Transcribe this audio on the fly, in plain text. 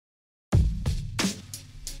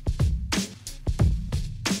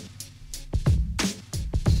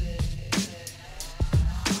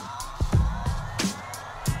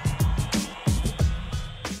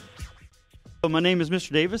My name is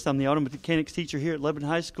Mr. Davis. I'm the auto mechanics teacher here at Lebanon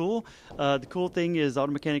High School. The cool thing is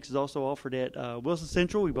auto mechanics is also offered at Wilson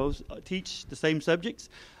Central. We both teach the same subjects.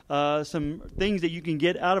 Some things that you can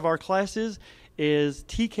get out of our classes is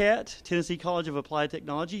TCAT, Tennessee College of Applied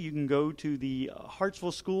Technology. You can go to the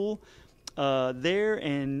Hartsville School there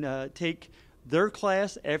and take their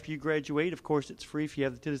class after you graduate. Of course, it's free if you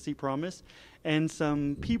have the Tennessee Promise. And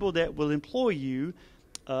some people that will employ you.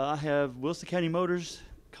 I have Wilson County Motors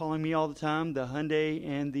calling me all the time, the Hyundai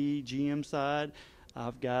and the GM side.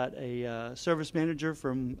 I've got a service manager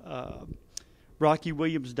from Rocky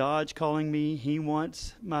Williams Dodge calling me. He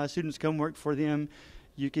wants my students to come work for them.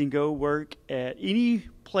 You can go work at any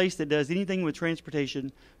place that does anything with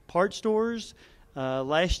transportation, part stores.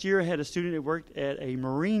 Last year I had a student that worked at a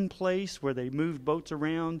marine place where they moved boats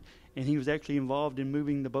around, and he was actually involved in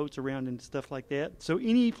moving the boats around and stuff like that. So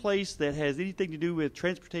any place that has anything to do with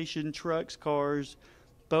transportation, trucks, cars,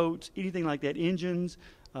 boats, anything like that, engines,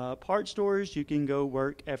 part stores, you can go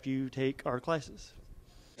work after you take our classes.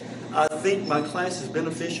 I think my class is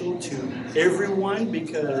beneficial to everyone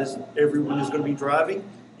because everyone is going to be driving.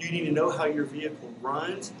 You need to know how your vehicle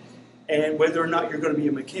runs, and whether or not you're going to be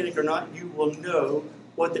a mechanic or not, you will know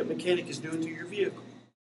what that mechanic is doing to your vehicle.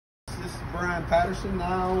 This is Brian Patterson.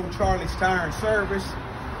 I own Charlie's Tire and Service,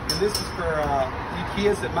 and this is for you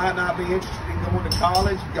kids that might not be interested in going to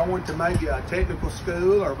college, going to maybe a technical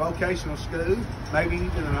school or vocational school, maybe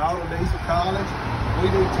even an auto diesel college. We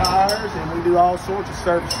do tires and we do all sorts of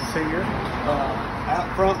services here.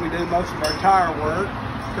 Out front we do most of our tire work.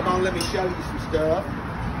 Come on, let me show you some stuff.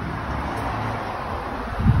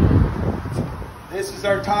 This is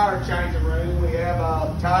our tire changing room. We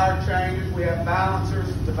have tire changers, we have balancers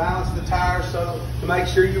to balance the tires so to make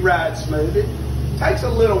sure you ride smooth. It takes a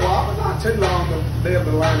little while, but not too long to be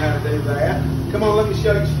able to learn how to do that. Come on, let me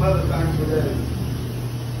show you some other things we do.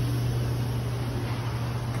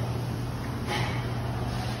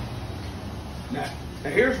 Now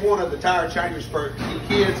here's one of the tire changers for you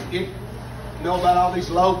kids. You know about all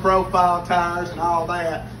these low profile tires and all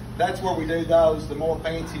that. That's where we do those, the more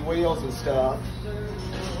fancy wheels and stuff.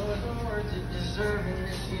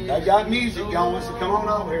 They got music going, so come on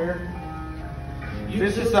over here.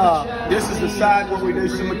 This is the side where we do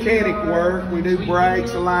some mechanic work. We do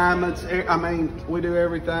brakes, alignments. We do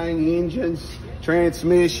everything, engines,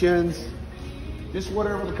 transmissions, just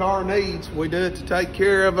whatever the car needs. We do it to take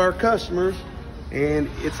care of our customers, and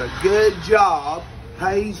it's a good job,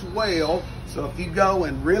 pays well. So if you go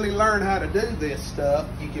and really learn how to do this stuff,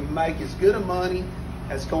 you can make as good a money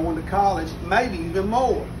as going to college, maybe even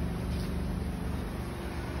more.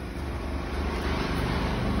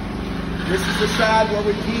 This is the side where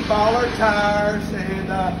we keep all our tires, and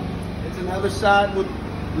it's another side with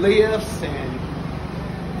lifts, and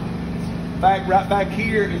right back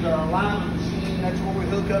here is our alignment machine. That's where we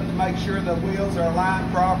hook up to make sure the wheels are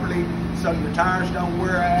aligned properly so your tires don't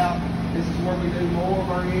wear out. This is where we do more of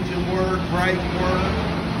our engine work, brake work,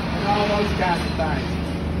 and all those kinds of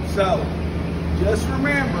things. So just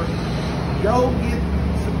remember, go get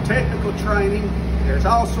some technical training. There's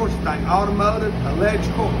all sorts of things, automotive,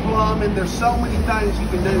 electrical, plumbing. There's so many things you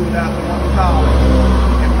can do without going to college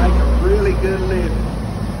and make a really good living.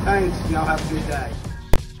 Thanks, y'all have a good day.